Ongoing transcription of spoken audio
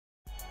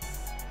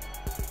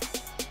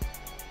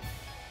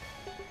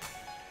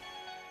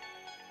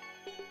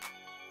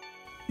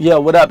Yo,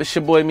 what up? It's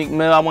your boy Meek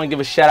Mill. I want to give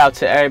a shout out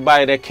to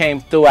everybody that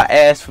came through. I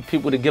asked for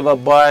people to give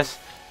up bars.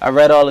 I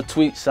read all the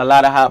tweets, a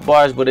lot of hot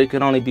bars, but it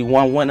could only be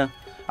one winner.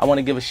 I want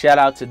to give a shout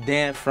out to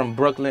Dan from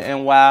Brooklyn,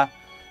 NY.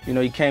 You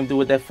know, he came through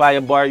with that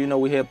fire bar. You know,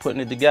 we're here putting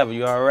it together.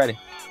 You already.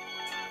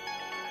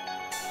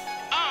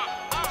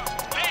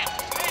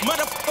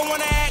 Motherfucker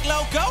wanna act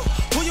loco?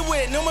 Who you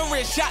with?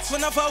 Numerous shots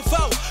from the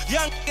fofo.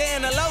 Young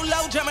in a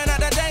low, jumping out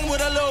the dang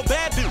with a little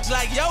bad bitch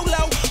like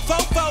YOLO.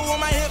 Fofo on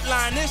my hip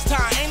line, this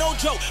time ain't no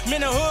joke. I'm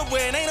in the hood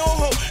where it ain't no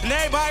hope. And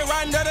everybody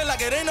riding dirty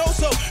like it ain't no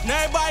soap. And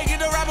everybody get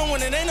the rapping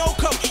when it ain't no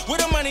coke.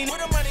 With the money,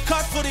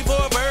 cost 40 for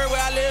a bird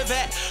where I live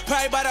at.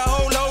 Probably buy the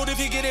whole load if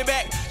you get it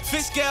back.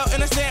 Fish scale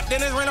and a stamp,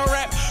 then it's rental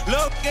rap.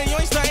 Look, and you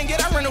ain't starting,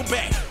 get a rental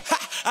back. Ha!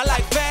 I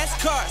like fast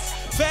cars.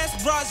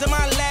 Fast bras, and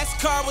my last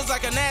car was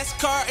like a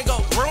NASCAR. It go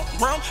vroom,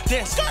 vroom,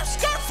 then skirt,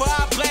 skirt. For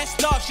I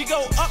blast off, she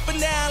go up and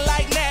down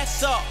like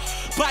Nassau.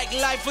 Bike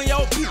life for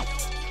your pew.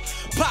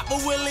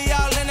 Papa Willie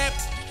all in that.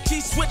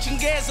 She switching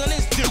gears on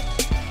this dude.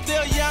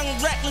 Still young,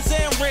 reckless,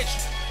 and rich.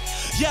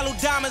 Yellow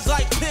diamonds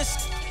like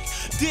piss.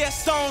 Dear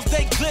stones,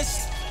 they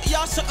glisten.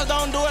 Y'all suckers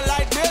don't do it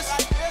like this.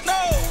 No,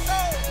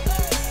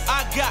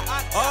 I got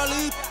all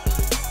these.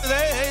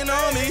 They hating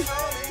on me.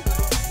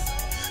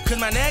 Cause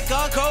my neck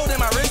all cold and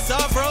my wrists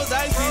all froze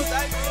icy.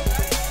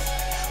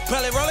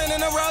 Probably rolling in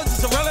the roads,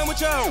 so rolling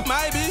with you,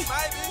 might be.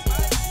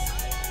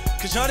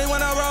 Cause shorty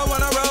wanna roll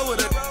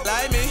with it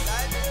like me.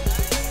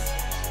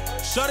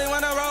 Shorty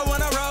wanna roll